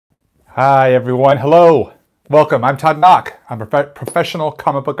Hi everyone, hello, welcome. I'm Todd Nauck. I'm a professional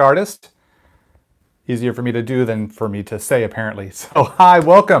comic book artist. Easier for me to do than for me to say, apparently. So hi,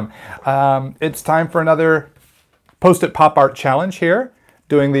 welcome. It's time for another Post-it Pop Art Challenge here.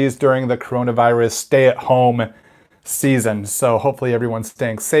 Doing these during the coronavirus stay-at-home season. So hopefully everyone's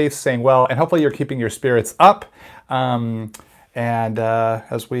staying safe, staying well, and hopefully you're keeping your spirits up. As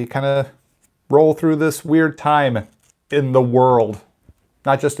we kind of roll through this weird time in the world,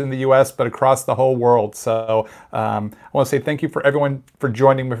 not just in the US, but across the whole world. So I want to say thank you for everyone for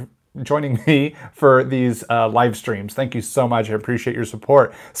joining me for these live streams. Thank you so much. I appreciate your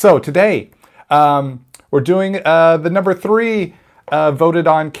support. So today we're doing the number 3 voted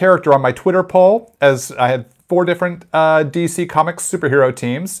on character on my Twitter poll, as I had 4 different DC Comics superhero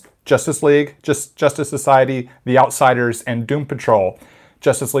teams: Justice League, Justice Society, The Outsiders, and Doom Patrol.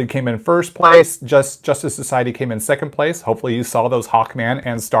 Justice League came in first place, Justice Society came in second place. Hopefully you saw those Hawkman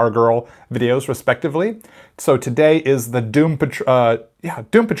and Stargirl videos respectively. So today is the Doom Patrol.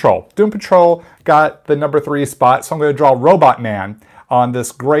 Doom Patrol. Doom Patrol got the number 3 spot, so I'm going to draw Robotman on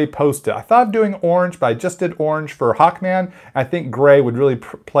this gray post-it. I thought of doing orange, but I just did orange for Hawkman. I think gray would really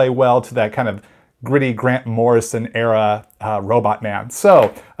play well to that kind of gritty Grant Morrison era Robotman.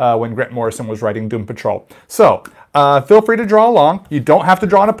 So when Grant Morrison was writing Doom Patrol. So feel free to draw along. You don't have to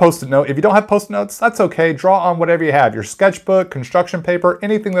draw on a post-it note. If you don't have post-it notes, that's okay. Draw on whatever you have. Your sketchbook, construction paper,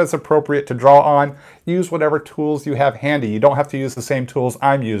 anything that's appropriate to draw on. Use whatever tools you have handy. You don't have to use the same tools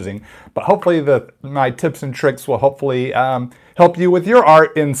I'm using. But hopefully my tips and tricks will hopefully help you with your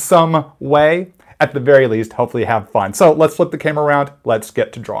art in some way. At the very least, hopefully have fun. So let's flip the camera around. Let's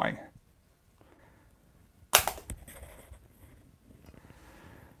get to drawing.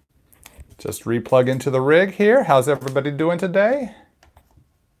 Just replug into the rig here. How's everybody doing today?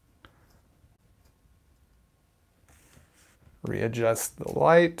 Readjust the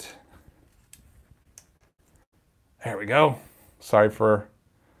light. There we go. Sorry for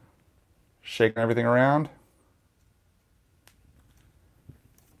shaking everything around.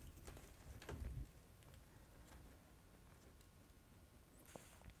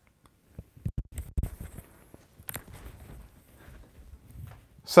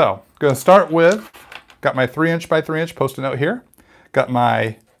 So, going to start with, got my 3" by 3" post-it note here. Got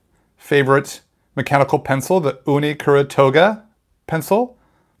my favorite mechanical pencil, the Uni Kuratoga pencil,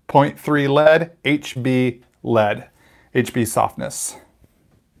 0.3 lead, HB lead, HB softness.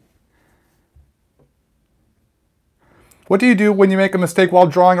 What do you do when you make a mistake while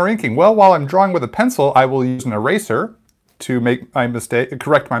drawing or inking? Well, while I'm drawing with a pencil, I will use an eraser to make my mistake,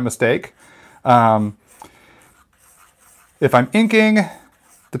 correct my mistake. If I'm inking,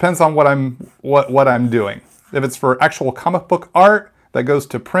 depends on what I'm doing. If it's for actual comic book art that goes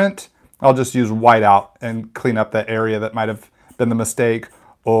to print, I'll just use whiteout and clean up that area that might have been the mistake,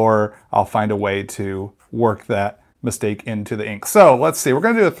 or I'll find a way to work that mistake into the ink. So let's see, we're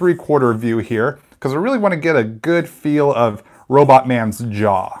going to do a 3/4 view here because I really want to get a good feel of Robotman's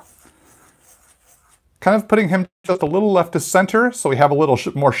jaw. Kind of putting him just a little left to center so we have a little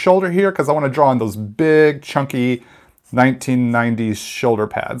more shoulder here, because I want to draw on those big chunky 1990s shoulder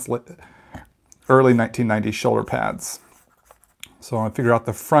pads, early 1990s shoulder pads. So I want to figure out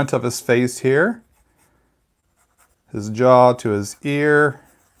the front of his face here, his jaw to his ear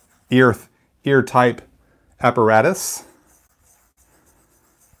type apparatus.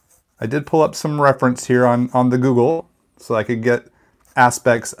 I did pull up some reference here on the Google so I could get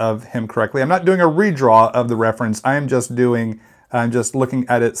aspects of him correctly. I'm not doing a redraw of the reference. I'm just looking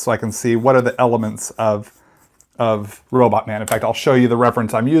at it so I can see what are the elements of Robotman. In fact, I'll show you the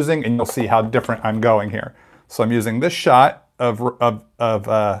reference I'm using and you'll see how different I'm going here. So I'm using this shot of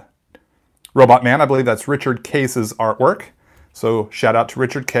Robotman. I believe that's Richard Case's artwork. So shout out to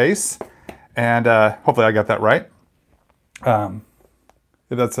Richard Case. And hopefully I got that right.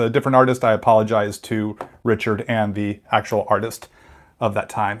 If that's a different artist, I apologize to Richard and the actual artist of that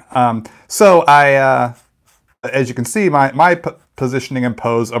time. As you can see, my positioning and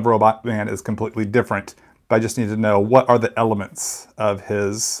pose of Robotman is completely different. But I just need to know what are the elements of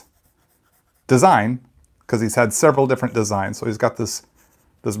his design, because he's had several different designs. So he's got this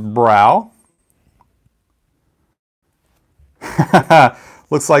brow.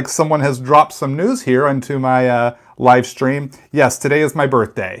 Looks like someone has dropped some news here into my live stream. Yes, today is my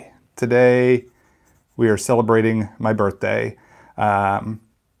birthday. Today we are celebrating my birthday,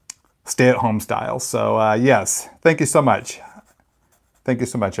 stay-at-home style. So yes, thank you so much. Thank you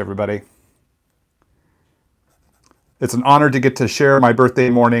so much, everybody. It's an honor to get to share my birthday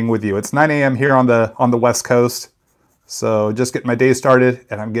morning with you. It's 9 a.m. here on the West Coast. So just getting my day started,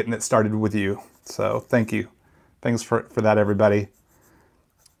 and I'm getting it started with you. So thank you. Thanks for that, everybody.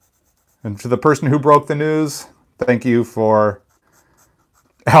 And to the person who broke the news, thank you for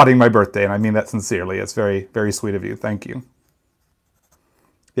outing my birthday, and I mean that sincerely. It's very, very sweet of you. Thank you.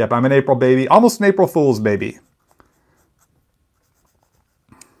 Yep, I'm an April baby, almost an April Fool's baby.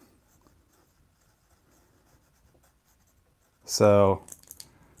 So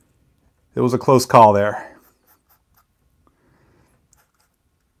it was a close call there.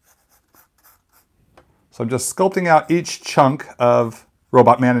 So I'm just sculpting out each chunk of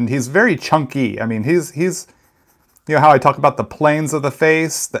Robotman, and he's very chunky. I mean, he's you know how I talk about the planes of the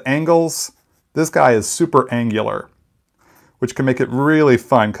face, the angles? This guy is super angular, which can make it really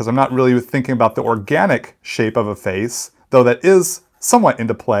fun because I'm not really thinking about the organic shape of a face, though that is somewhat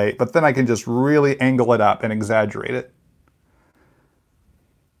into play, but then I can just really angle it up and exaggerate it.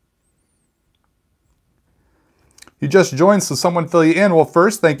 You just joined, so someone fill you in. Well,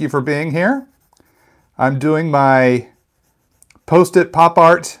 first, thank you for being here. I'm doing my Post-it pop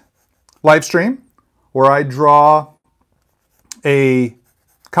art live stream where I draw a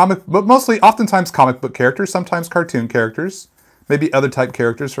comic, but mostly, oftentimes comic book characters, sometimes cartoon characters, maybe other type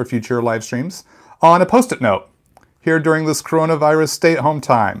characters for future live streams, on a Post-it note here during this coronavirus stay-at-home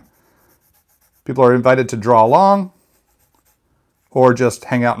time. People are invited to draw along or just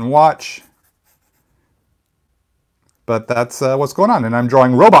hang out and watch. But that's what's going on. And I'm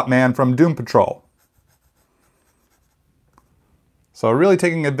drawing Robotman from Doom Patrol. So really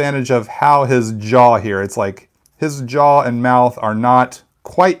taking advantage of how his jaw here, it's like his jaw and mouth are not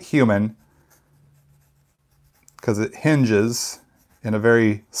quite human because it hinges in a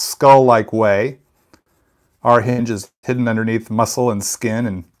very skull-like way. Our hinge is hidden underneath muscle and skin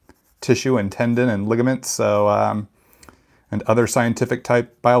and tissue and tendon and ligament, so and other scientific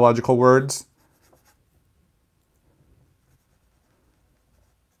type biological words.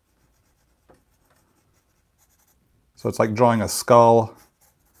 So it's like drawing a skull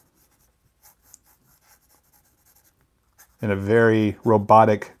in a very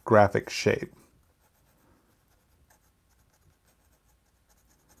robotic graphic shape.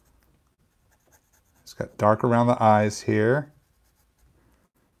 It's got dark around the eyes here.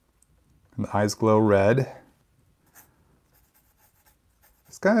 And the eyes glow red.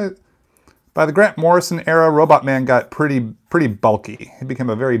 It's got, by the Grant Morrison era, Robotman got pretty bulky. He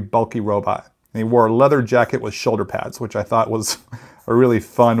became a very bulky robot. And he wore a leather jacket with shoulder pads, which I thought was a really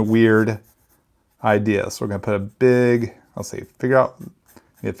fun, weird idea. So we're going to put a big, let's see,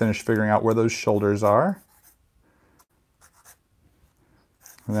 finish figuring out where those shoulders are.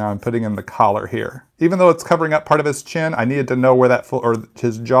 And now I'm putting in the collar here. Even though it's covering up part of his chin, I needed to know where that or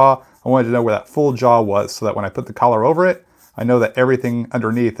his jaw, I wanted to know where that full jaw was so that when I put the collar over it, I know that everything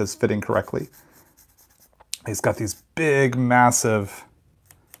underneath is fitting correctly. He's got these big, massive,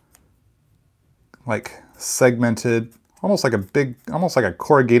 like segmented, almost like a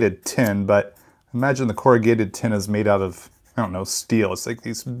corrugated tin, but imagine the corrugated tin is made out of, I don't know, steel. It's like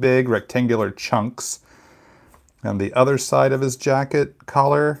these big rectangular chunks. And the other side of his jacket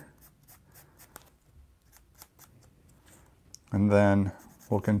collar. And then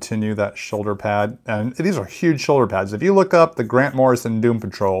we'll continue that shoulder pad. And these are huge shoulder pads. If you look up the Grant Morrison Doom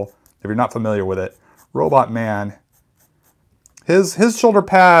Patrol, if you're not familiar with it, Robotman, his shoulder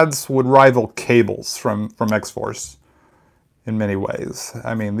pads would rival Cable's from X-Force in many ways.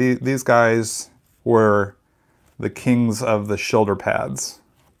 I mean, these guys were the kings of the shoulder pads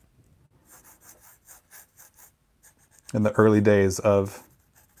in the early days of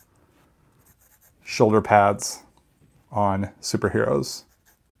shoulder pads on superheroes.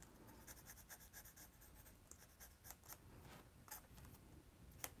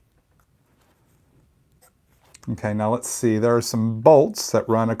 Okay, now let's see. There are some bolts that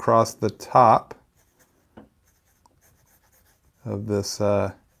run across the top of this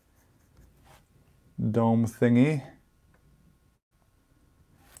dome thingy.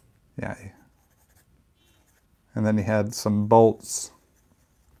 Yeah. And then he had some bolts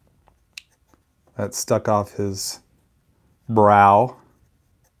that stuck off his brow.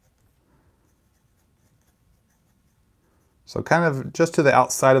 So kind of just to the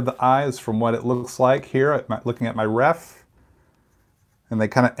outside of the eyes from what it looks like here, looking at my ref. And they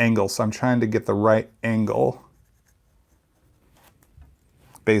kind of angle, so I'm trying to get the right angle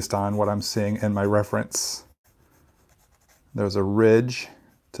based on what I'm seeing in my reference. There's a ridge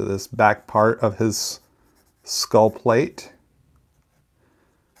to this back part of his skull plate.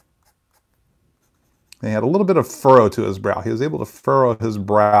 And he had a little bit of furrow to his brow. He was able to furrow his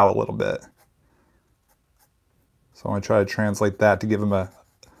brow a little bit. So I'm going to try to translate that to give him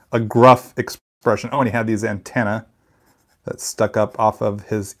a gruff expression. Oh, and he had these antennae that stuck up off of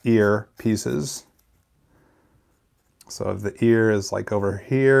his ear pieces. So if the ear is like over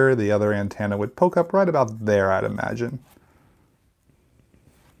here, the other antenna would poke up right about there, I'd imagine.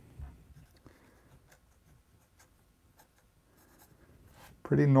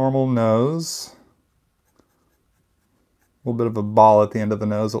 Pretty normal nose. A little bit of a ball at the end of the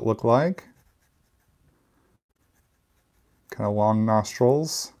nose, it looked like. Kind of long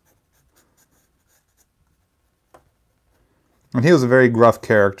nostrils. And he was a very gruff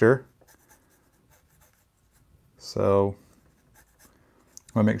character. So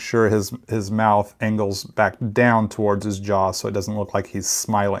I'm gonna make sure his mouth angles back down towards his jaw so it doesn't look like he's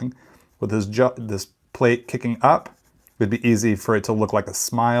smiling. With his jaw, this plate kicking up, it'd be easy for it to look like a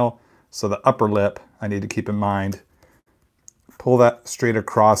smile. So the upper lip, I need to keep in mind, pull that straight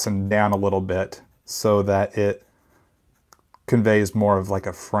across and down a little bit so that it conveys more of like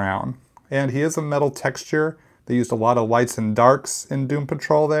a frown. And he is a metal texture. They used a lot of lights and darks in Doom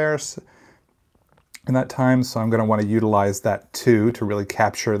Patrol there in that time, so I'm going to want to utilize that too to really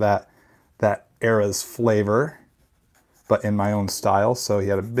capture that era's flavor, but in my own style. So he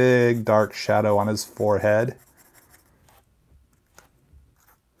had a big dark shadow on his forehead.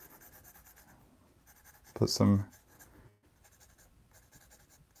 Put some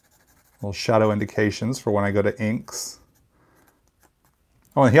little shadow indications for when I go to inks.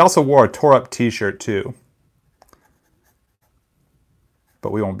 Oh, and he also wore a tore-up t-shirt too.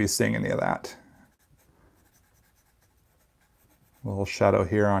 But we won't be seeing any of that. A little shadow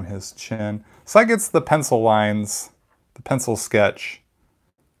here on his chin. So that gets the pencil lines, the pencil sketch,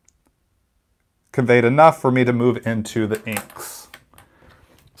 conveyed enough for me to move into the inks.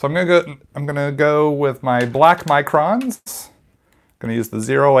 So I'm gonna go with my black microns. I'm gonna use the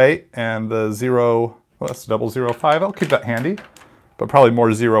 08 and the 005. I'll keep that handy, but probably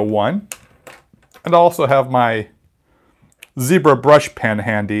more 01. And I'll also have my zebra brush pen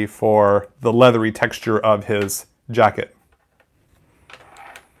handy for the leathery texture of his jacket.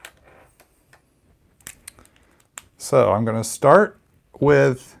 So I'm gonna start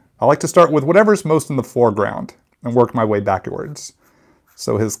with, I like to start with whatever's most in the foreground and work my way backwards.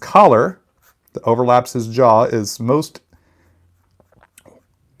 So his collar that overlaps his jaw is most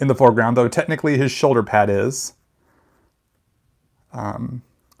in the foreground, though technically his shoulder pad is. I'm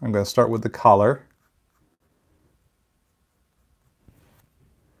going to start with the collar,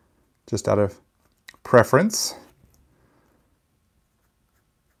 just out of preference.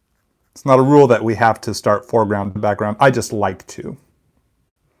 It's not a rule that we have to start foreground to background. I just like to.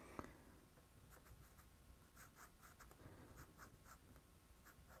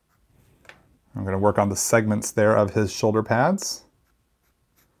 I'm going to work on the segments there of his shoulder pads.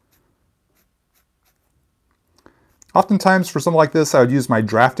 Oftentimes for something like this, I would use my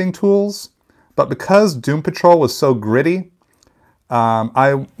drafting tools, but because Doom Patrol was so gritty,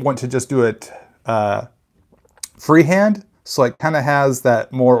 I want to just do it freehand, so it kind of has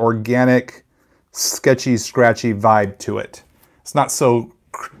that more organic, sketchy, scratchy vibe to it. It's not so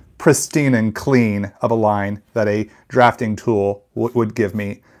pristine and clean of a line that a drafting tool would give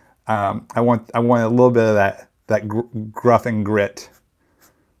me. I want a little bit of that gruff and grit.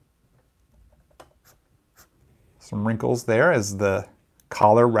 Some wrinkles there as the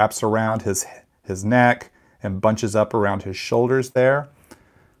collar wraps around his neck and bunches up around his shoulders there.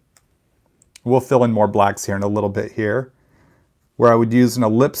 We'll fill in more blacks here in a little bit here. Where I would use an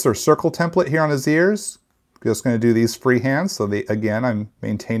ellipse or circle template here on his ears. Just going to do these freehand, so again, I'm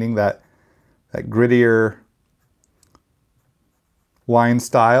maintaining that grittier line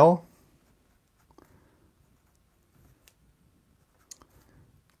style.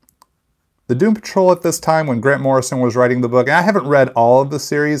 The Doom Patrol at this time, when Grant Morrison was writing the book, and I haven't read all of the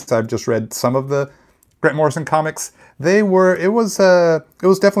series, I've just read some of the Grant Morrison comics. It was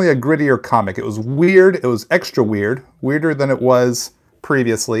definitely a grittier comic. It was weird. It was extra weird, weirder than it was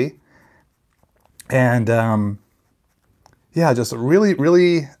previously, and yeah, just really,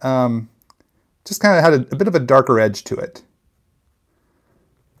 really, just kind of had a bit of a darker edge to it.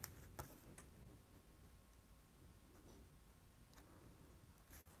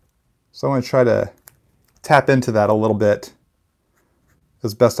 So I'm going to try to tap into that a little bit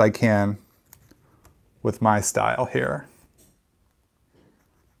as best I can with my style here.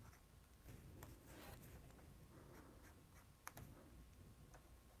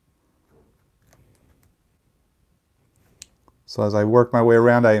 So as I work my way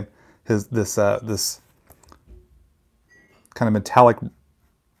around, this kind of metallic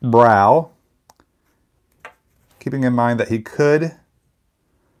brow, keeping in mind that he could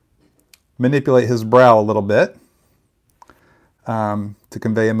manipulate his brow a little bit to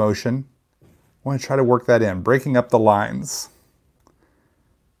convey emotion. I want to try to work that in, breaking up the lines.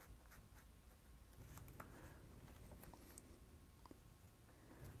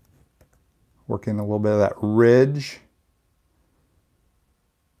 Working a little bit of that ridge.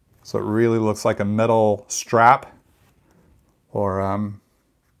 So it really looks like a metal strap or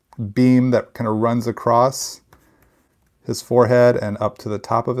beam that kind of runs across his forehead and up to the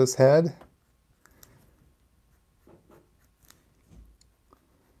top of his head,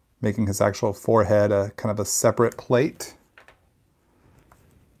 making his actual forehead a kind of a separate plate.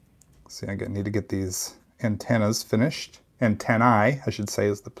 See, I need to get these antennas finished. Antennae, I should say,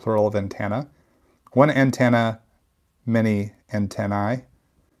 is the plural of antenna. One antenna, many antennae.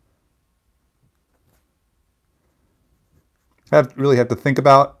 I really have to think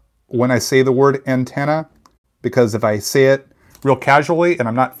about when I say the word antenna, because if I say it real casually and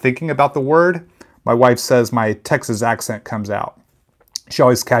I'm not thinking about the word, my wife says my Texas accent comes out. She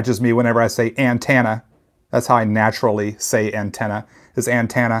always catches me whenever I say antenna. That's how I naturally say antenna, is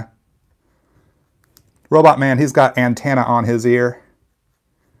antenna. Robotman, he's got antenna on his ear.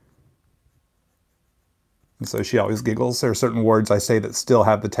 And so she always giggles. There are certain words I say that still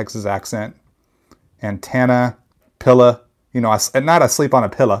have the Texas accent. Antenna, pillow. You know, at night I sleep on a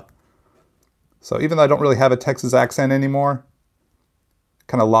pillow. So even though I don't really have a Texas accent anymore,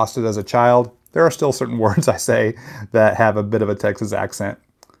 kind of lost it as a child, there are still certain words I say that have a bit of a Texas accent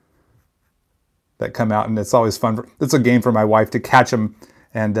that come out, and it's always fun. It's a game for my wife to catch them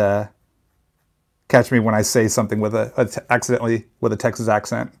and catch me when I say something with accidentally with a Texas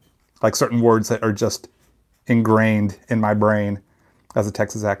accent, like certain words that are just ingrained in my brain as a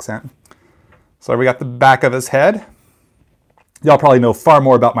Texas accent. So we got the back of his head. Y'all probably know far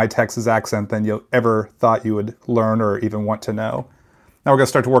more about my Texas accent than you ever thought you would learn or even want to know. Now we're going to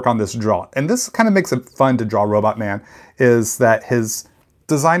start to work on this jaw. And this kind of makes it fun to draw Robotman, is that his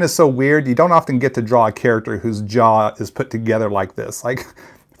design is so weird. You don't often get to draw a character whose jaw is put together like this. Like,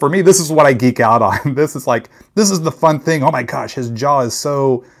 for me, this is what I geek out on. This is the fun thing. Oh my gosh, his jaw is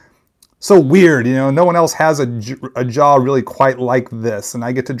so weird. You know, no one else has a jaw really quite like this. And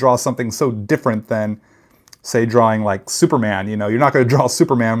I get to draw something so different than, say, drawing like Superman. You know, you're not going to draw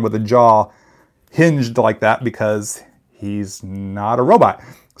Superman with a jaw hinged like that because he's not a robot.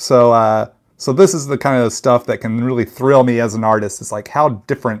 So this is the kind of stuff that can really thrill me as an artist. It's like, how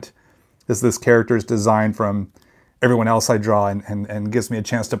different is this character's design from everyone else I draw, and gives me a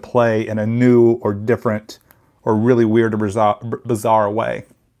chance to play in a new or different or really weird or bizarre way.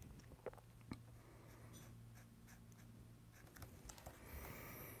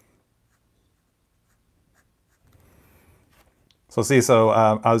 So see,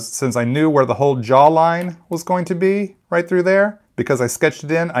 since I knew where the whole jawline was going to be right through there, because I sketched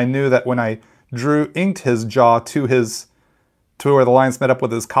it in, I knew that when I inked his jaw to where the lines met up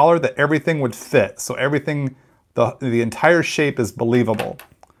with his collar, that everything would fit. So everything, the entire shape is believable.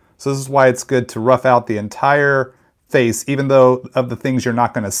 So this is why it's good to rough out the entire face, even though of the things you're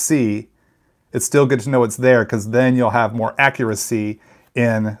not going to see. It's still good to know it's there, because then you'll have more accuracy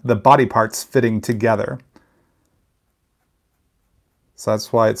in the body parts fitting together. So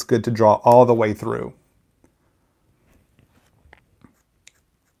that's why it's good to draw all the way through.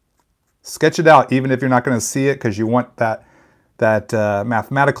 Sketch it out, even if you're not going to see it, because you want that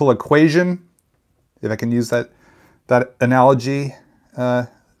mathematical equation, if I can use that analogy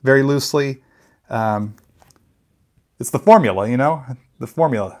very loosely. It's the formula, you know, the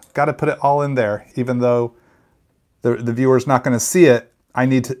formula. Got to put it all in there, even though the viewer's not going to see it. I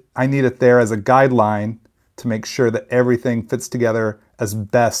need it there as a guideline to make sure that everything fits together as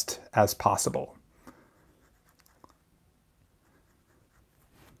best as possible.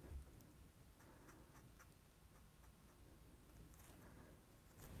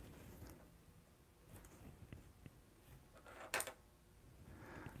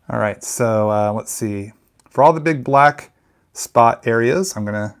 All right, so let's see. For all the big black spot areas, I'm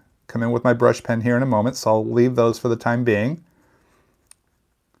gonna come in with my brush pen here in a moment, so I'll leave those for the time being.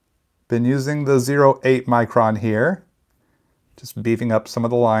 Been using the 0.8 micron here, just beefing up some of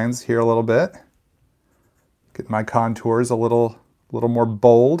the lines here a little bit. Get my contours a little more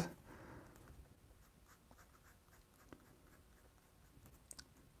bold.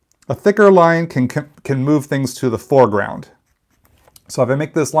 A thicker line can move things to the foreground. So if I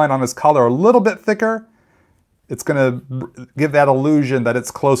make this line on his collar a little bit thicker, it's going to give that illusion that it's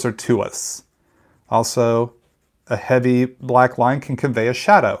closer to us. Also, a heavy black line can convey a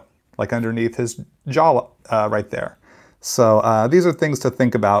shadow, like underneath his jaw right there. So these are things to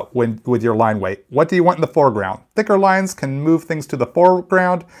think about with your line weight. What do you want in the foreground? Thicker lines can move things to the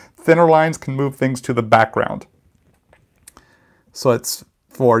foreground. Thinner lines can move things to the background. So it's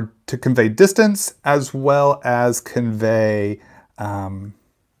to convey distance as well as convey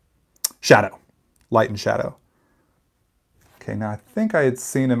shadow, light and shadow. Okay, now I think I had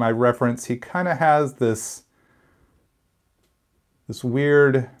seen in my reference, he kind of has this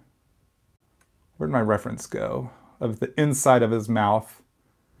weird, where'd my reference go? Of the inside of his mouth.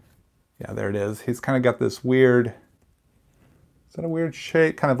 Yeah, there it is. He's kind of got this weird, is that a weird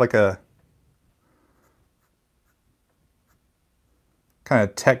shape? Kind of like a, kind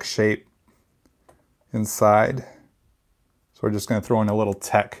of tech shape inside. So we're just going to throw in a little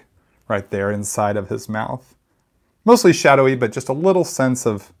tech right there inside of his mouth. Mostly shadowy, but just a little sense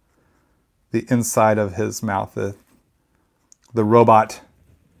of the inside of his mouth, the robot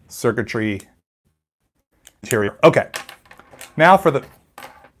circuitry interior. Okay, now for the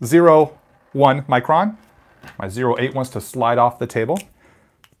 0.1 micron. My 0.8 wants to slide off the table.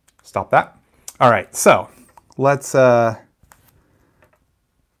 Stop that. All right, so let's, now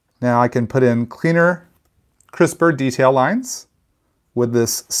I can put in cleaner, crisper detail lines with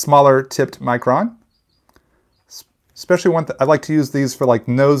this smaller tipped micron. Especially I like to use these for like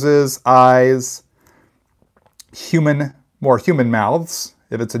noses, eyes, more human mouths.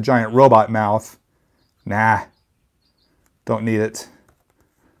 If it's a giant robot mouth, nah, don't need it.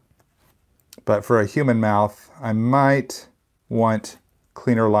 But for a human mouth, I might want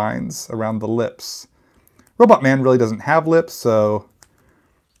cleaner lines around the lips. Robotman really doesn't have lips, so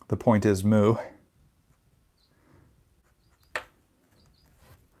the point is moo.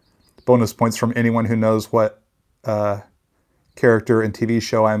 Bonus points from anyone who knows what character and TV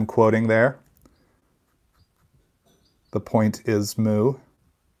show I'm quoting there. The point is moo.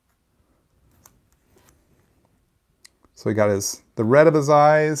 So we got the red of his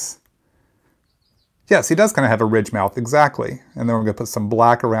eyes. Yes, he does kind of have a ridge mouth, exactly. And then we're going to put some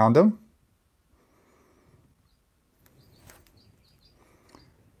black around him.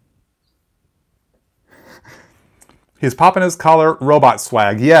 He's popping his collar, robot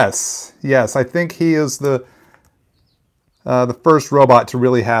swag. Yes, yes, I think he is the first robot to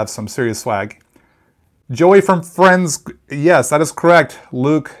really have some serious swag. Joey from Friends, yes, that is correct.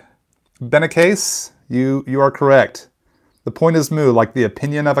 Luke Benecase, you are correct. The point is moo, like the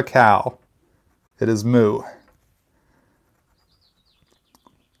opinion of a cow. It is moo.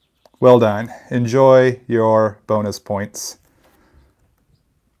 Well done. Enjoy your bonus points.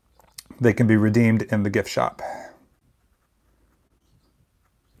 They can be redeemed in the gift shop.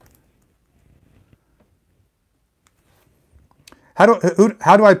 How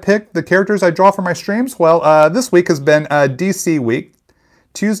do I pick the characters I draw for my streams? Well, this week has been DC week,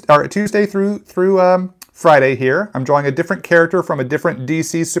 Tuesday through Friday here. I'm drawing a different character from a different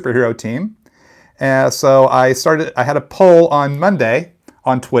DC superhero team. So I had a poll on Monday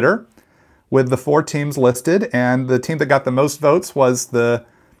on Twitter with the 4 teams listed, and the team that got the most votes was the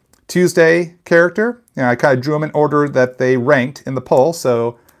Tuesday character. And I kind of drew them in order that they ranked in the poll.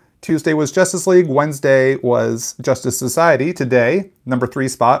 So Tuesday was Justice League, Wednesday was Justice Society, today, number 3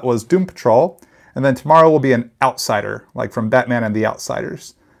 spot was Doom Patrol, and then tomorrow will be an outsider, like from Batman and the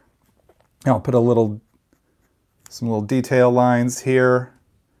Outsiders. And I'll put some little detail lines here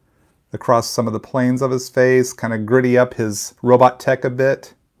across some of the planes of his face, kind of gritty up his robot tech a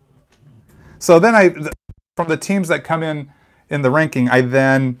bit. So then from the teams that come in the ranking, I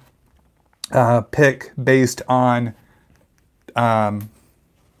then pick based on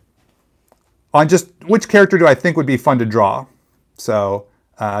just which character do I think would be fun to draw. So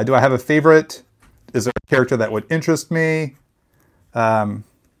do I have a favorite? Is there a character that would interest me?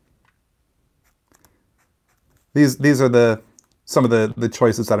 These are some of the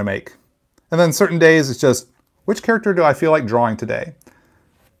choices that I make. And then certain days it's just, which character do I feel like drawing today?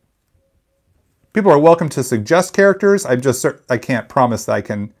 People are welcome to suggest characters. I can't promise that I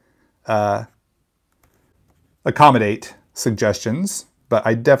can accommodate suggestions, but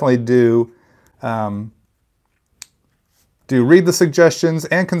I definitely do read the suggestions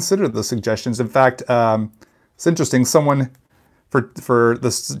and consider the suggestions. In fact, it's interesting, someone for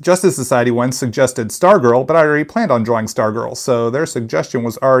the Justice Society one suggested Stargirl, but I already planned on drawing Stargirl, so their suggestion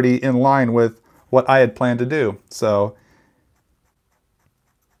was already in line with what I had planned to do. So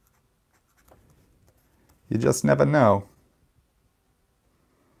you just never know.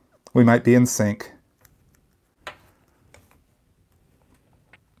 We might be in sync.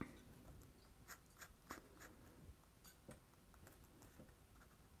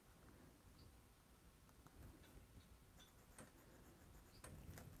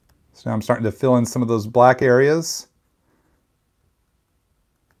 So now I'm starting to fill in some of those black areas.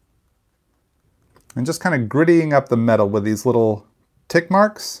 And just kind of grittying up the metal with these little tick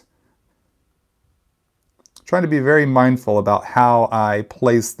marks. Trying to be very mindful about how I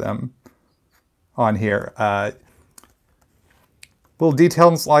place them on here. Little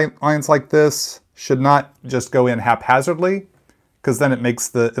details lines like this should not just go in haphazardly. because then it makes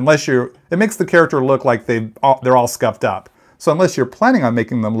the character look like they're all scuffed up. So unless you're planning on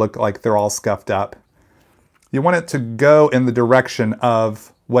making them look like they're all scuffed up, you want it to go in the direction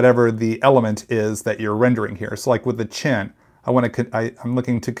of whatever the element is that you're rendering here. So like with the chin, I'm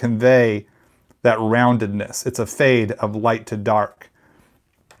looking to convey that roundedness. It's a fade of light to dark.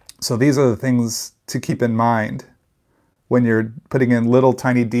 So these are the things to keep in mind when you're putting in little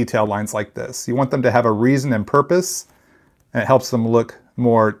tiny detail lines like this. You want them to have a reason and purpose, and it helps them look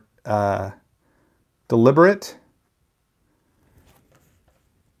more deliberate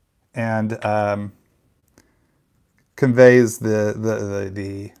and conveys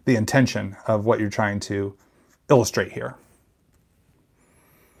the intention of what you're trying to illustrate here.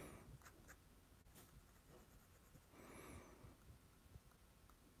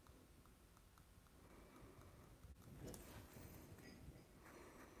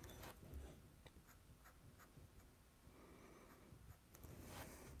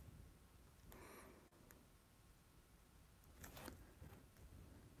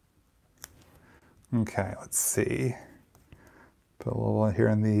 Okay, let's see. Put a little here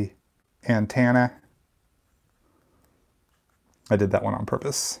in the antenna. I did that one on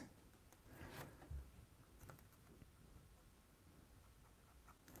purpose.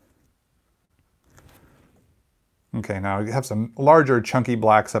 Okay, now I have some larger chunky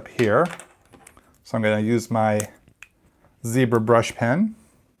blacks up here. So I'm going to use my zebra brush pen.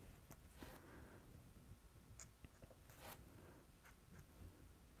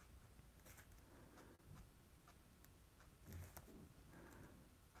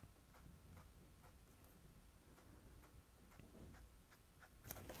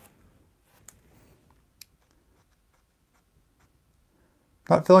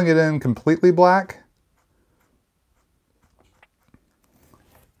 Not filling it in completely black,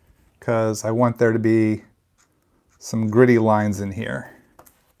 because I want there to be some gritty lines in here.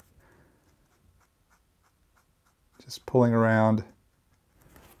 Just pulling around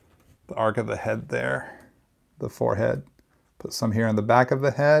the arc of the head there, the forehead. Put some here on the back of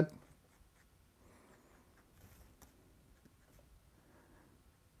the head.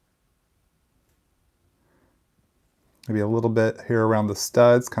 Maybe a little bit here around the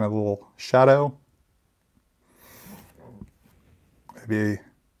studs, kind of a little shadow. Maybe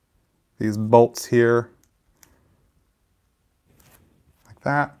these bolts here, like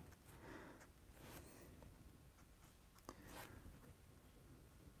that.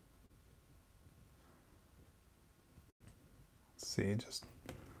 Let's see, just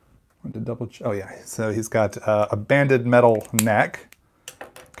wanted to double check. Oh yeah, so he's got a banded metal neck,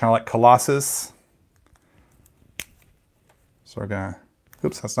 kind of like Colossus. So we're gonna,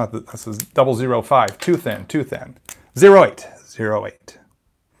 oops, that's not the, this is 005, too thin, 08, 08.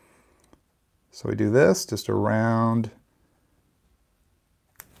 So we do this just around,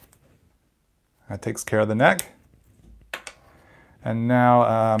 that takes care of the neck. And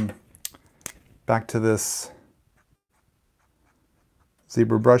now back to this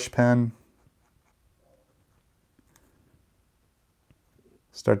zebra brush pen.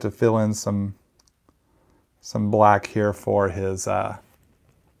 Start to fill in some black here for his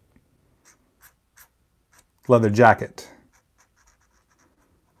leather jacket.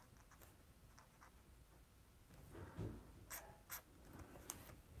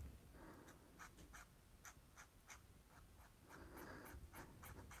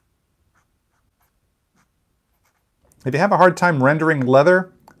 If you have a hard time rendering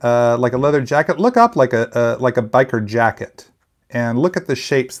leather, like a leather jacket, look up like a biker jacket and look at the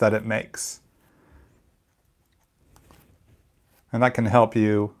shapes that it makes. And that can help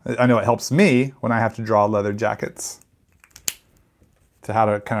you. I know it helps me when I have to draw leather jackets, to how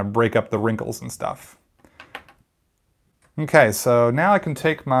to kind of break up the wrinkles and stuff. Okay, so now I can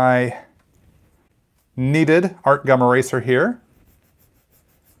take my kneaded art gum eraser here,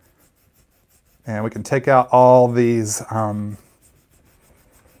 and we can take out all these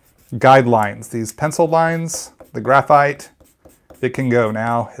guidelines, these pencil lines, the graphite. It can go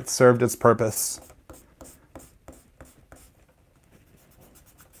now. It's served its purpose.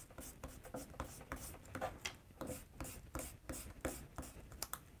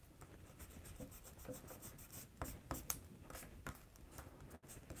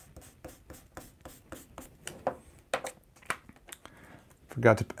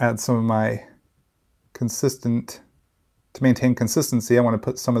 Forgot to add some of my to maintain consistency, I want to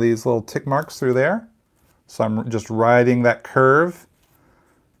put some of these little tick marks through there. So I'm just riding that curve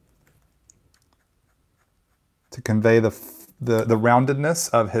to convey the roundedness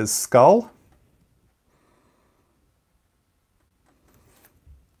of his skull.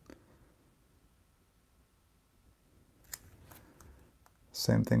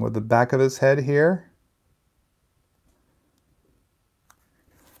 Same thing with the back of his head here.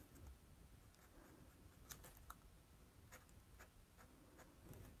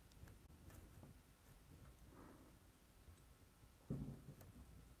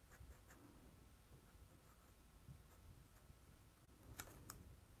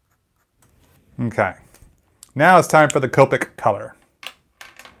 Okay, now it's time for the Copic color.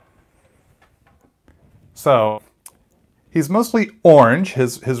 So he's mostly orange.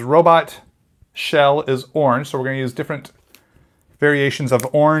 His robot shell is orange, so we're going to use different variations of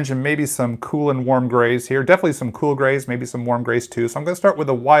orange and maybe some cool and warm grays here. Definitely some cool grays, maybe some warm grays too. So I'm going to start with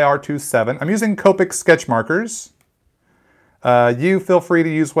the YR27. I'm using Copic sketch markers. You feel free to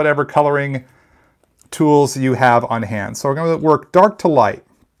use whatever coloring tools you have on hand. So we're going to work dark to light.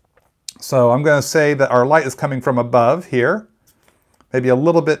 So I'm going to say that our light is coming from above here, maybe a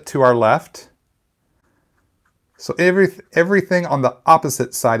little bit to our left. So everything on the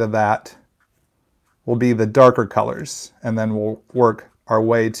opposite side of that will be the darker colors, and then we'll work our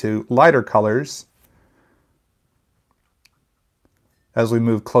way to lighter colors as we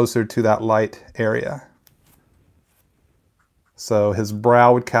move closer to that light area. So his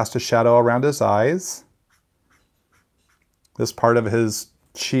brow would cast a shadow around his eyes. This part of his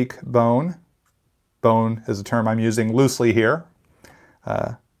cheek bone is a term I'm using loosely here.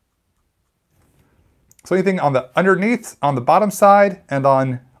 So anything on the underneath, on the bottom side, and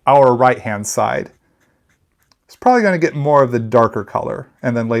on our right-hand side, it's probably going to get more of the darker color,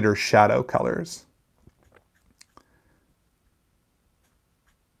 and then later shadow colors.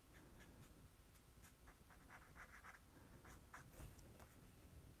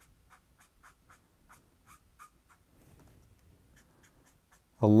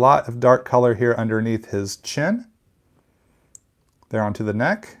 A lot of dark color here underneath his chin. There onto the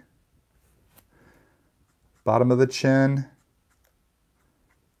neck. Bottom of the chin.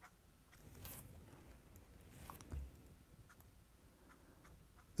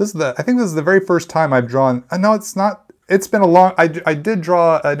 I think this is the very first time I've drawn, no, it's not, it's been a long, I did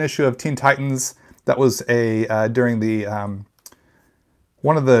draw an issue of Teen Titans that was during the,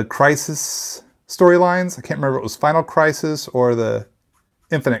 one of the Crisis storylines. I can't remember if it was Final Crisis or the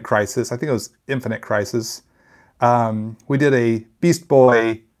Infinite Crisis. I think it was Infinite Crisis. We did a Beast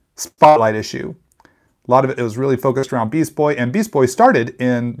Boy spotlight issue. A lot of it was really focused around Beast Boy, and Beast Boy started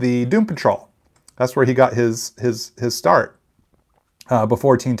in the Doom Patrol. That's where he got his start.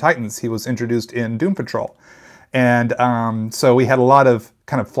 Before Teen Titans, he was introduced in Doom Patrol. And so we had a lot of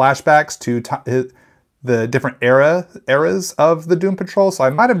kind of flashbacks to the different eras of the Doom Patrol. So I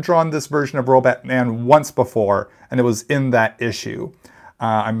might have drawn this version of Robotman once before, and it was in that issue.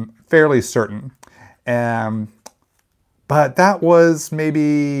 I'm fairly certain. But that was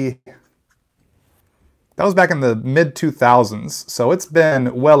back in the mid-2000s. So it's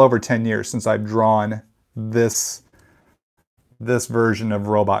been well over 10 years since I've drawn this version of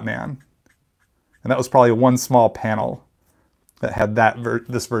Robotman. And that was probably one small panel that had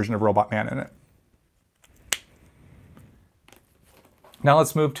this version of Robotman in it. Now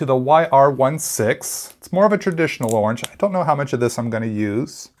let's move to the YR16. It's more of a traditional orange. I don't know how much of this I'm going to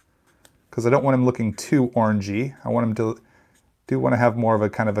use because I don't want him looking too orangey. I want him to want to have more of a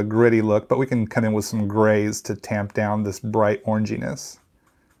kind of a gritty look, but we can come in with some grays to tamp down this bright oranginess.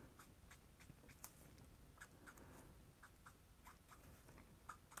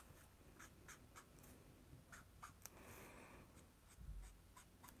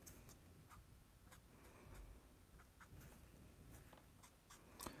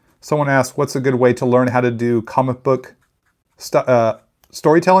 Someone asked, what's a good way to learn how to do comic book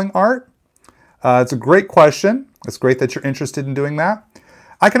storytelling art? It's a great question. It's great that you're interested in doing that.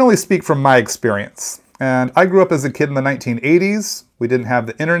 I can only speak from my experience. And I grew up as a kid in the 1980s. We didn't have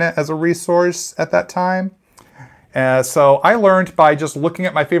the internet as a resource at that time. So I learned by just looking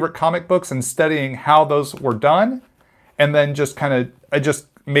at my favorite comic books and studying how those were done. And then I just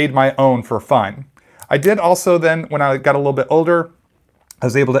made my own for fun. I did also then, when I got a little bit older, I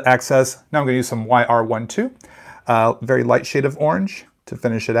was able to access, now I'm going to use some YR12, very light shade of orange to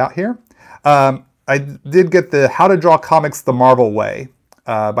finish it out here. I did get the How to Draw Comics the Marvel Way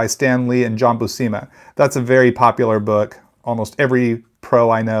by Stan Lee and John Buscema. That's a very popular book. Almost every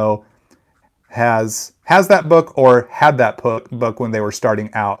pro I know has that book or had that book when they were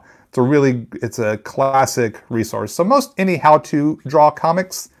starting out. It's a classic resource. So most any how to draw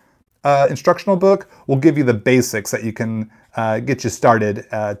comics instructional book will give you the basics that you can get you started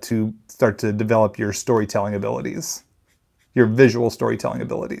to start to develop your storytelling abilities, your visual storytelling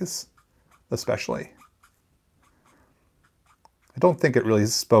abilities, especially. I don't think it really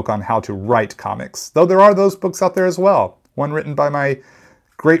spoke on how to write comics, though there are those books out there as well. One written by my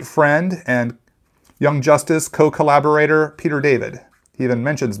great friend and Young Justice co-collaborator, Peter David. He even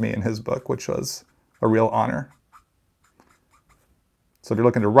mentions me in his book, which was a real honor. So if you're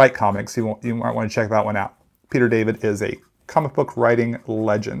looking to write comics, you might want to check that one out. Peter David is a comic book writing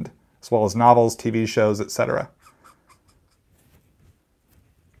legend, as well as novels, TV shows, etc.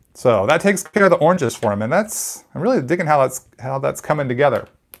 So that takes care of the oranges for him, and I'm really digging how that's coming together.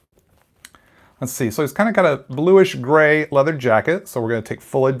 Let's see, so he's kind of got a bluish gray leather jacket, so we're going to take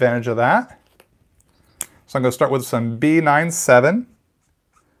full advantage of that. So I'm going to start with some B97.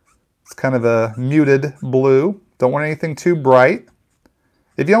 It's kind of a muted blue. Don't want anything too bright.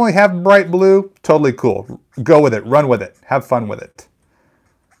 If you only have bright blue, totally cool. Go with it, run with it, have fun with it.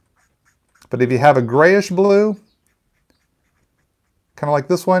 But if you have a grayish blue, kind of like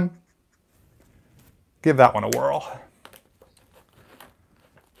this one, give that one a whirl.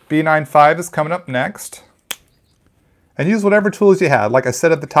 B95 is coming up next. And use whatever tools you have. Like I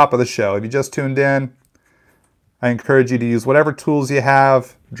said at the top of the show, if you just tuned in, I encourage you to use whatever tools you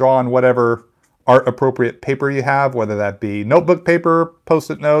have, draw on whatever art-appropriate paper you have, whether that be notebook paper,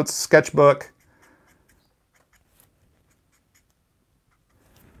 post-it notes, sketchbook.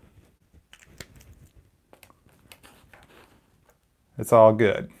 It's all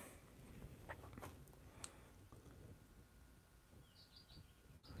good.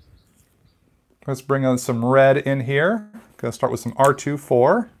 Let's bring on some red in here. Gonna start with some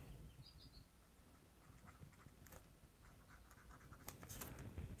R24.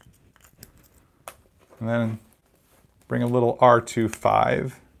 And then bring a little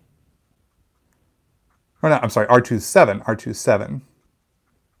R25. Or no, I'm sorry, R27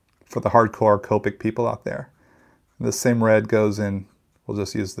 for the hardcore Copic people out there. And the same red goes in, we'll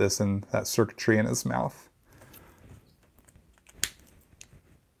just use this in that circuitry in his mouth.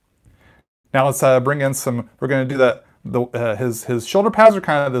 Now let's bring in some, we're going to do his shoulder pads are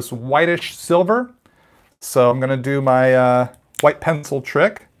kind of this whitish silver. So I'm going to do my white pencil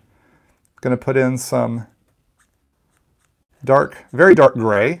trick. Going to put in some very dark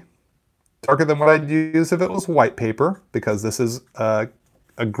gray, darker than what I'd use if it was white paper, because this is a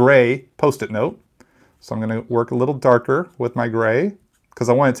gray post-it note. So I'm going to work a little darker with my gray, because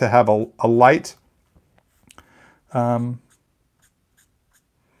I want it to have a light, a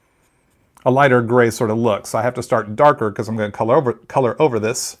lighter gray sort of look. So I have to start darker because I'm going to color over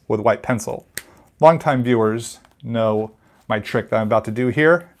this with white pencil. Longtime viewers know my trick that I'm about to do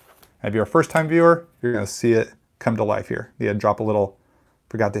here. If you're a first-time viewer, you're going to see it come to life here. You drop a little,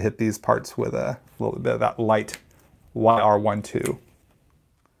 forgot to hit these parts with a little bit of that light YR12. All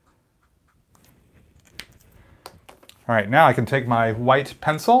right, now I can take my white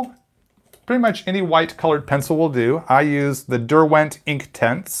pencil. Pretty much any white colored pencil will do. I use the Derwent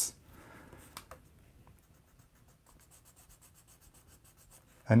Inktense.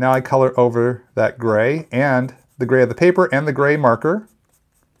 And now I color over that gray and the gray of the paper and the gray marker.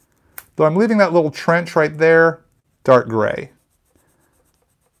 Though I'm leaving that little trench right there, dark gray.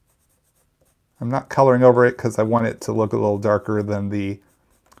 I'm not coloring over it because I want it to look a little darker than the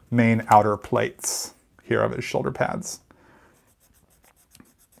main outer plates here of his shoulder pads.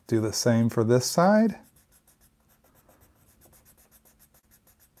 Do the same for this side.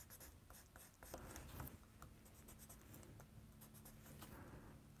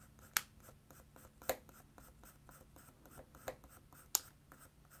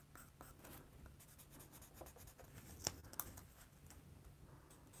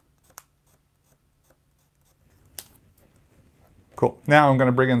 Cool. Now I'm going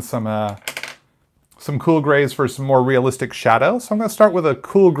to bring in some cool grays for some more realistic shadow. So I'm going to start with a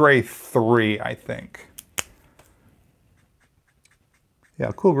cool gray 3, I think.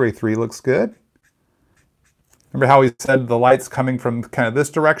 Yeah, cool gray 3 looks good. Remember how we said the light's coming from kind of this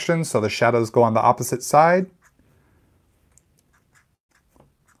direction, so the shadows go on the opposite side?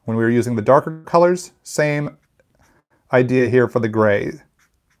 When we were using the darker colors, same idea here for the gray.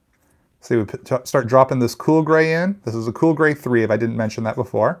 So we start dropping this cool gray in. This is a cool gray 3 if I didn't mention that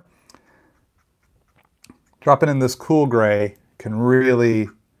before. Dropping in this cool gray can really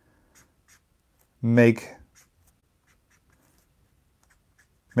make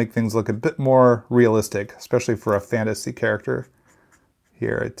things look a bit more realistic, especially for a fantasy character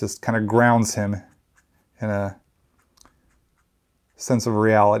here. It just kind of grounds him in a sense of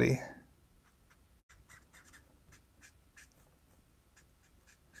reality.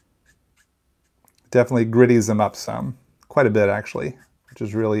 Definitely gritties them up some, quite a bit actually, which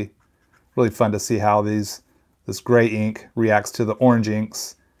is really fun to see how this gray ink reacts to the orange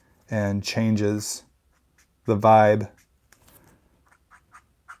inks and changes the vibe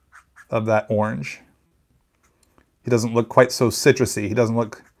of that orange. he doesn't look quite so citrusy. He doesn't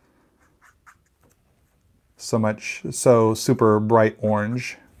look so super bright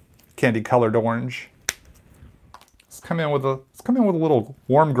orange, candy colored orange. Let's come in with a little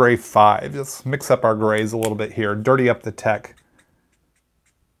warm gray 5. Just mix up our grays a little bit here, dirty up the tech.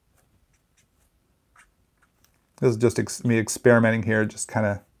 This is just me experimenting here, just kind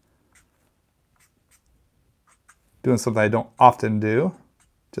of doing something I don't often do,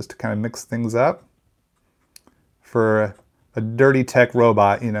 just to kind of mix things up. For a dirty tech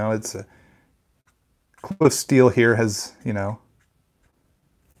robot, you know, it's a Cliff Steele here has, you know,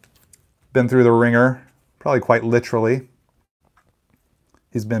 been through the ringer, probably quite literally.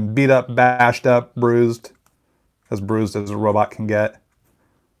 He's been beat up, bashed up, bruised as a robot can get.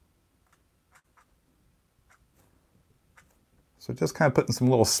 So just kind of putting some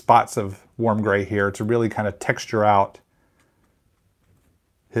little spots of warm gray here to really kind of texture out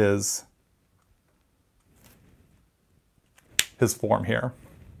his form here.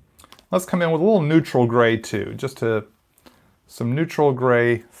 Let's come in with a little neutral gray too, just to some neutral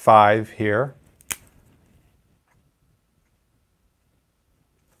gray 5 here.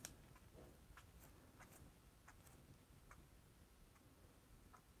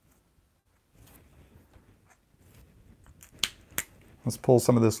 Let's pull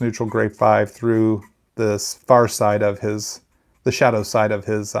some of this neutral gray 5 through this far side of the shadow side of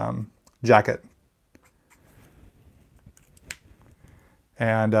his jacket.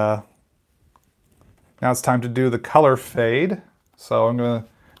 And now it's time to do the color fade. So I'm going to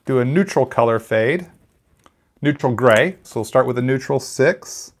do a neutral color fade, neutral gray. So we'll start with a neutral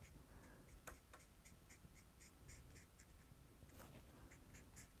 6.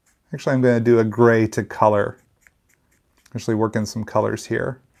 Actually, I'm going to do a gray to color. Actually work in some colors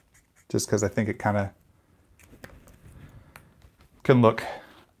here, just because I think it kind of can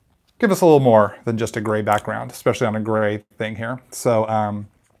give us a little more than just a gray background, especially on a gray thing here. So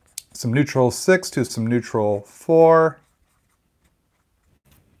some neutral 6 to some neutral 4.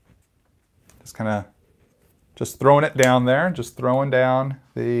 Just throwing it down there, just throwing down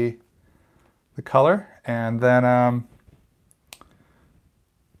the color. And then,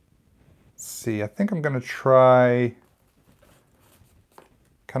 let's see, I think I'm going to try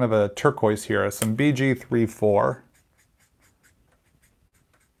kind of a turquoise here, some BG34,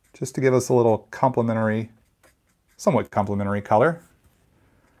 just to give us a little complementary, somewhat complementary color.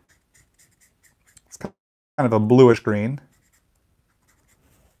 It's kind of a bluish green.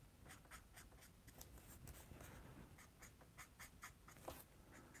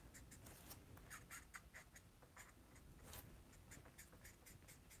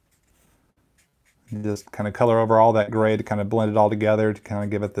 Just kind of color over all that gray to kind of blend it all together to kind of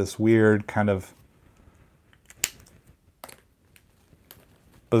give it this weird kind of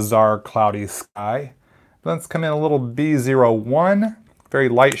bizarre cloudy sky. Let's come in a little B01, very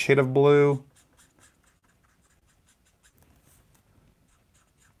light shade of blue,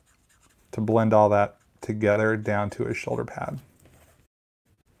 to blend all that together down to a shoulder pad.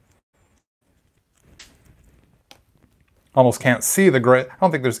 Almost can't see the gray. I don't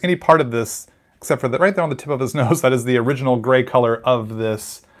think there's any part of this except for right there on the tip of his nose, that is the original gray color of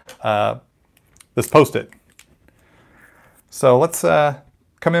this this Post-it. So let's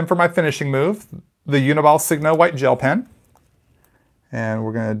come in for my finishing move, the Uniball Signo white gel pen. And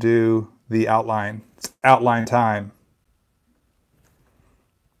we're going to do the outline. It's outline time.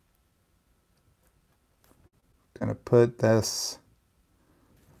 Going to put this,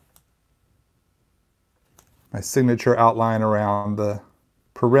 my signature outline around the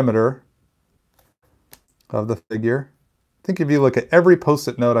perimeter of the figure. I think if you look at every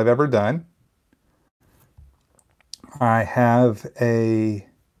Post-it note I've ever done, I have a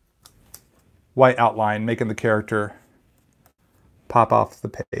white outline making the character pop off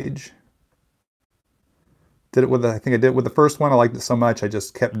the page. Did it with I think I did it with the first one. I liked it so much I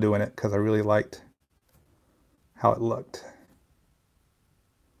just kept doing it because I really liked how it looked.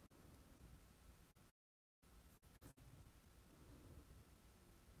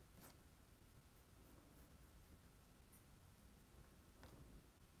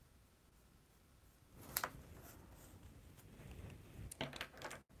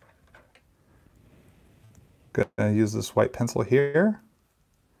 Gonna use this white pencil here.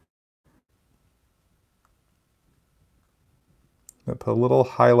 Gonna put a little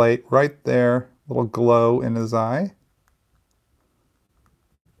highlight right there, a little glow in his eye.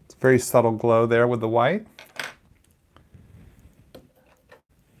 It's a very subtle glow there with the white.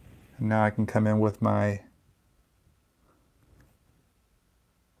 And now I can come in with my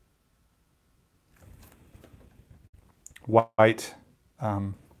white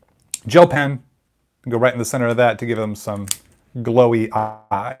gel pen Go right in the center of that to give them some glowy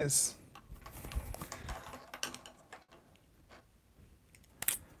eyes.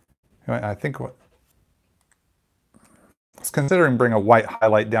 I think I was considering bringing a white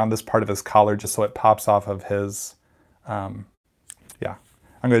highlight down this part of his collar just so it pops off of his, yeah,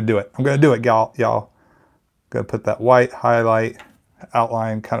 I'm going to do it. I'm going to do it, y'all. Going to put that white highlight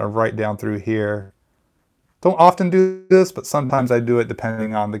outline kind of right down through here. Don't often do this, but sometimes I do it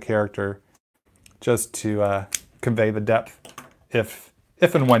depending on the character, just to convey the depth if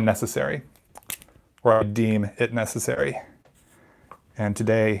and when necessary, or I deem it necessary. And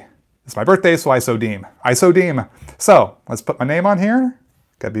today is my birthday, so I so deem. So let's put my name on here.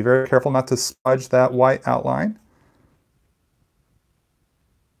 Gotta be very careful not to smudge that white outline.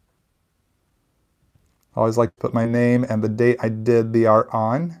 I always like to put my name and the date I did the art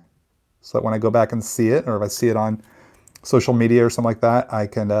on, so that when I go back and see it, or if I see it on social media or something like that, I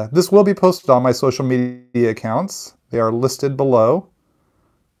can, this will be posted on my social media accounts. They are listed below.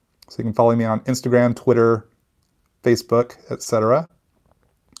 So you can follow me on Instagram, Twitter, Facebook, etc.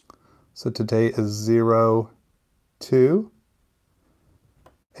 So today is 02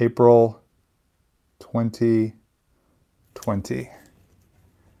 April 2020.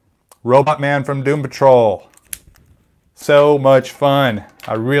 Robotman from Doom Patrol. So much fun.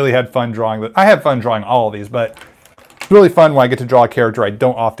 I really had fun drawing that. I had fun drawing all of these, but it's really fun when I get to draw a character I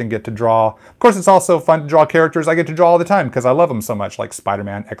don't often get to draw. Of course, it's also fun to draw characters I get to draw all the time because I love them so much, like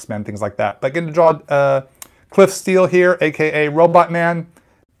Spider-Man, X-Men, things like that. But getting to draw Cliff Steele here, aka Robotman,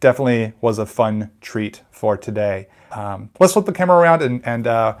 definitely was a fun treat for today. Let's flip the camera around and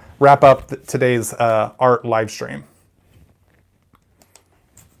wrap up today's art live stream.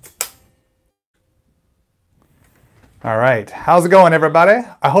 All right, how's it going, everybody?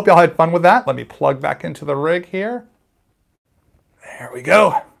 I hope y'all had fun with that. Let me plug back into the rig here. There we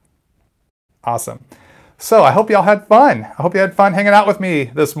go. Awesome. So I hope y'all had fun. I hope you had fun hanging out with me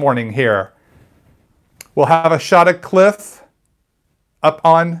this morning here. We'll have a shot of Cliff up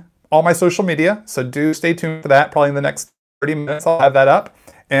on all my social media, so do stay tuned for that. Probably in the next 30 minutes I'll have that up.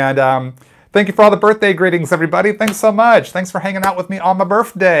 And thank you for all the birthday greetings, everybody. Thanks so much. Thanks for hanging out with me on my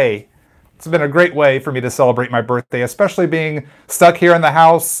birthday. It's been a great way for me to celebrate my birthday, especially being stuck here in the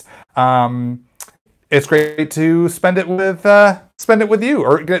house. It's great to spend it with you,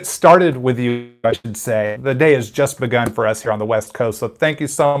 or get started with you, I should say. The day has just begun for us here on the West Coast, so thank you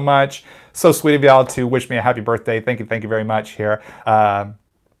so much. So sweet of y'all to wish me a happy birthday. Thank you very much here. I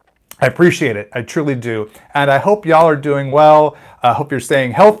appreciate it. I truly do. And I hope y'all are doing well. I hope you're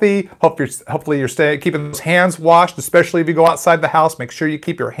staying healthy. Hopefully you're keeping those hands washed, especially if you go outside the house. Make sure you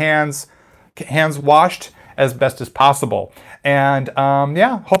keep your hands washed as best as possible. And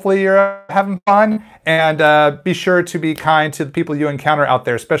yeah, hopefully you're having fun, and be sure to be kind to the people you encounter out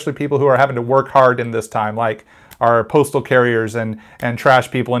there, especially people who are having to work hard in this time, like our postal carriers and trash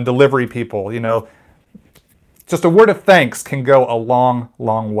people and delivery people. You know, just a word of thanks can go a long,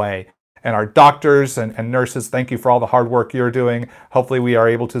 long way. And our doctors and nurses, thank you for all the hard work you're doing. Hopefully we are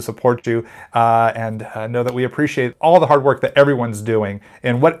able to support you and know that we appreciate all the hard work that everyone's doing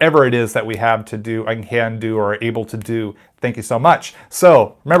in whatever it is that we have to do and can do or are able to do. Thank you so much.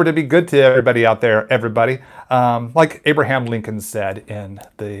 So remember to be good to everybody out there, everybody. Like Abraham Lincoln said in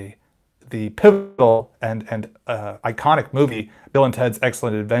the pivotal and iconic movie, Bill and Ted's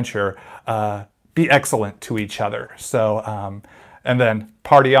Excellent Adventure, be excellent to each other. So, and then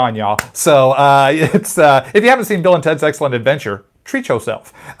party on, y'all. So if you haven't seen Bill and Ted's Excellent Adventure, treat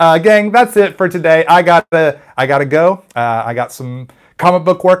yourself. Gang, that's it for today. I gotta go. I got some comic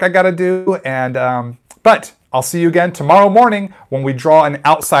book work I gotta do, and but I'll see you again tomorrow morning when we draw an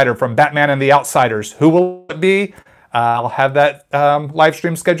outsider from Batman and the Outsiders. Who will it be? I'll have that live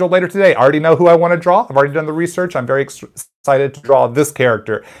stream scheduled later today. I already know who I want to draw. I've already done the research. I'm very excited to draw this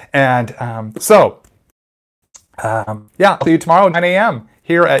character. And yeah, see you tomorrow at 9 a.m.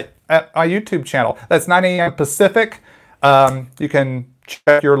 here at my YouTube channel. That's 9 a.m. Pacific. You can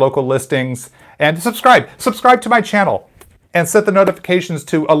check your local listings and subscribe. Subscribe to my channel and set the notifications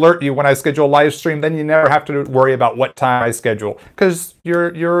to alert you when I schedule a live stream. Then you never have to worry about what time I schedule, because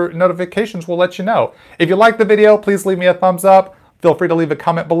your notifications will let you know. If you like the video, please leave me a thumbs up. Feel free to leave a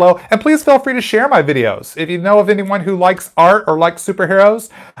comment below, and please feel free to share my videos. If you know of anyone who likes art or likes superheroes,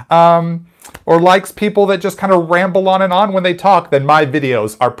 or likes people that just kind of ramble on and on when they talk, then my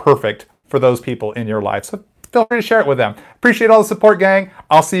videos are perfect for those people in your life. So feel free to share it with them. Appreciate all the support, gang.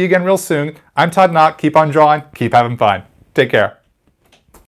 I'll see you again real soon. I'm Todd Nauck. Keep on drawing. Keep having fun. Take care.